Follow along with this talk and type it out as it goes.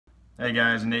Hey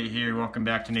guys, Nate here. Welcome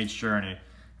back to Nate's Journey.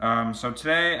 So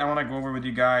today I want to go over with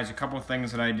you guys a couple of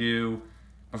things that I do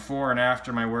before and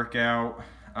after my workout,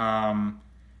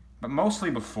 but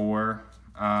mostly before,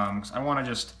 because I want to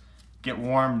just get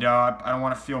warmed up. I don't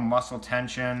want to feel muscle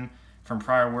tension from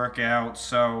prior workouts.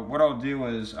 So what I'll do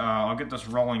is I'll get this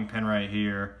rolling pin right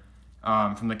here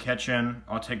from the kitchen.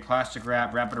 I'll take plastic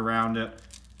wrap it around it,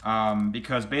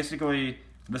 because basically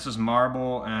this is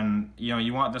marble, and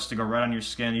you want this to go right on your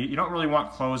skin. You don't really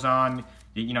want clothes on.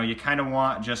 You kind of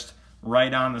want just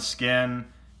right on the skin.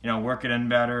 Work it in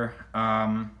better.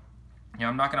 I'm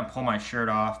not gonna pull my shirt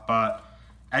off, but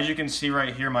as you can see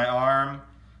right here, my arm.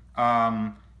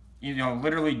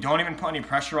 Literally don't even put any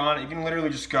pressure on it. You can literally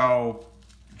just go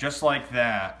just like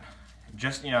that,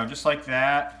 just like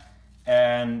that,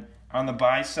 and on the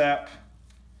bicep,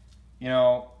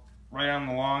 right on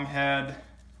the long head,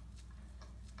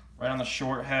 right on the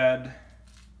short head,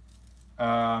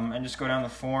 and just go down the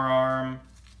forearm,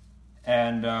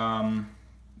 and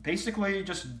basically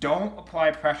just don't apply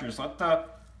pressure. Just let the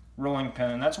rolling pin,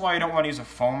 and that's why you don't want to use a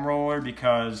foam roller,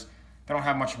 because they don't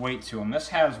have much weight to them. This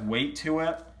has weight to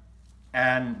it,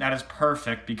 and that is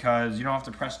perfect because you don't have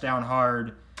to press down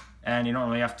hard, and you don't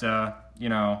really have to,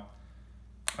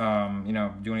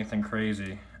 do anything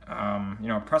crazy.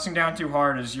 Pressing down too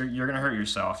hard is you're gonna hurt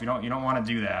yourself. You don't want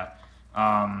to do that.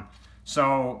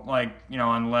 So like,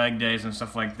 on leg days and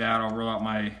stuff like that, I'll roll out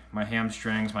my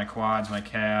hamstrings, my quads, my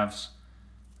calves,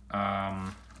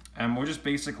 and we'll just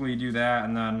basically do that,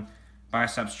 and then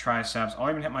biceps, triceps. I'll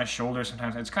even hit my shoulders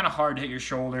sometimes. It's kind of hard to hit your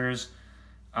shoulders,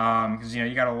 because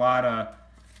you got a lot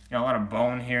of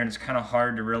bone here, and it's kind of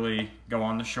hard to really go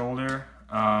on the shoulder.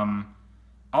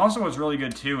 Also, what's really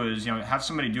good too is have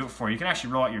somebody do it for you. You can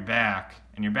actually roll out your back,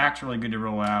 and your back's really good to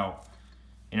roll out.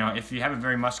 If you have a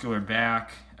very muscular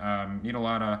back, you need a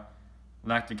lot of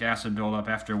lactic acid buildup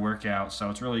after a workout, so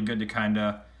it's really good to kind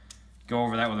of go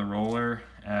over that with a roller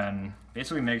and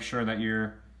basically make sure that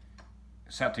you're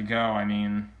set to go.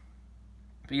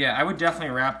 But yeah, I would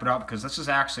definitely wrap it up because this is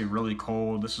actually really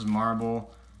cold. This is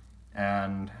marble,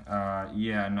 and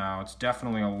yeah, no, it's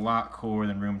definitely a lot cooler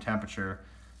than room temperature.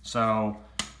 So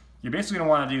you're basically gonna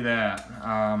want to do that.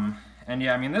 And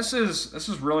yeah, this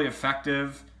is really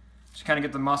effective. Just kind of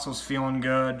get the muscles feeling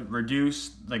good,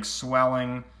 reduce like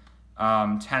swelling,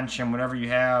 tension, whatever you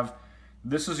have.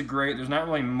 This is great. There's not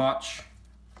really much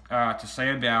to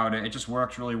say about it. It just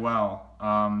works really well.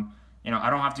 I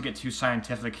don't have to get too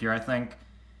scientific here. I think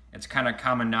it's kind of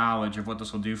common knowledge of what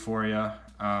this will do for you.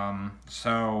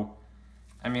 So,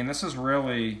 this is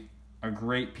really a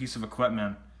great piece of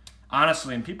equipment,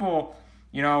 honestly. And people,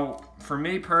 for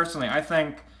me personally, I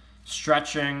think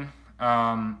stretching,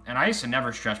 and I used to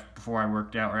never stretch before I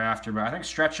worked out or after, but I think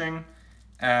stretching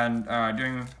and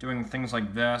doing things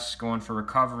like this, going for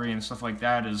recovery and stuff like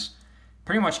that, is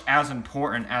pretty much as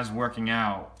important as working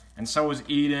out. And so is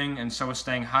eating, and so is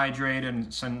staying hydrated,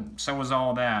 and so is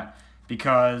all that.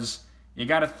 Because you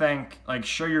got to think, like,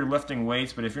 sure, you're lifting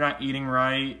weights, but if you're not eating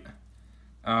right,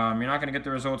 you're not going to get the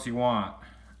results you want.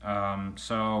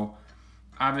 So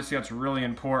obviously that's really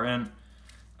important.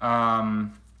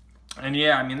 And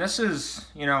yeah, this is,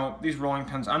 these rolling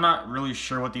pins, I'm not really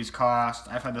sure what these cost.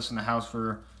 I've had this in the house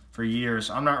for years.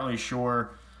 So I'm not really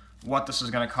sure what this is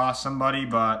going to cost somebody,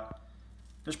 but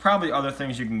there's probably other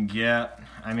things you can get.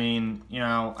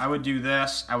 I would do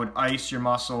this. I would ice your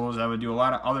muscles. I would do a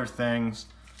lot of other things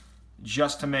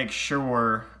just to make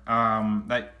sure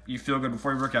that you feel good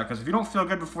before you work out. Because if you don't feel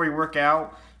good before you work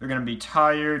out, you're going to be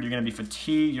tired, you're going to be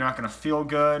fatigued, you're not going to feel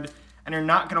good, and you're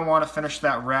not going to want to finish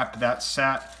that rep, that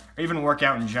set, or even work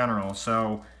out in general.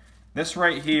 So this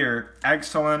right here,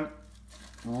 excellent,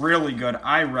 really good.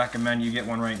 I recommend you get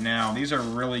one right now. These are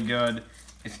really good.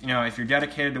 If you're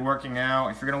dedicated to working out,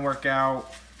 if you're going to work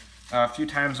out a few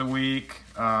times a week,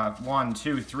 1,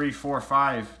 2, 3, 4,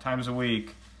 5 times a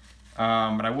week,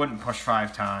 but I wouldn't push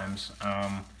 5 times.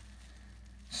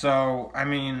 So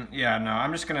yeah, no,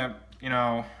 I'm just gonna,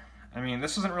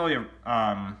 this isn't really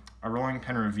a rolling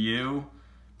pin review,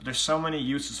 but there's so many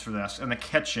uses for this. In the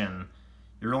kitchen,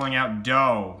 you're rolling out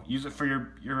dough. Use it for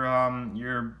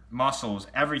your muscles,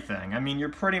 everything. You're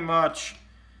pretty much,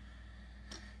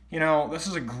 this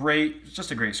is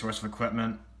just a great source of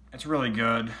equipment. It's really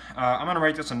good. I'm gonna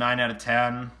rate this a 9 out of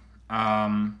 10,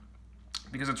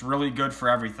 because it's really good for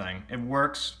everything. It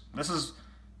works. This is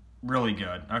really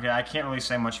good. Okay, I can't really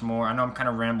say much more. I know I'm kind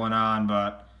of rambling on,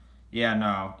 but yeah,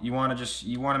 no. You want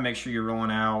to make sure you're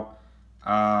rolling out,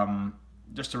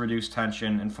 just to reduce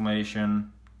tension,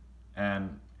 inflammation,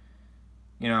 and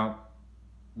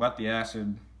let the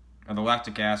acid or the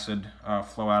lactic acid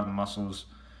flow out of the muscles.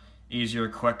 easier,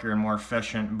 quicker, and more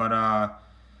efficient. But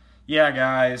yeah,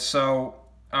 guys, so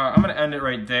I'm going to end it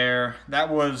right there. That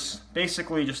was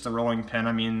basically just a rolling pin.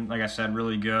 I mean, like I said,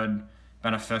 really good,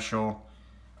 beneficial.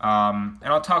 And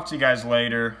I'll talk to you guys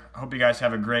later. I hope you guys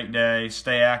have a great day.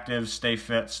 Stay active, stay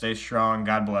fit, stay strong.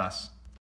 God bless.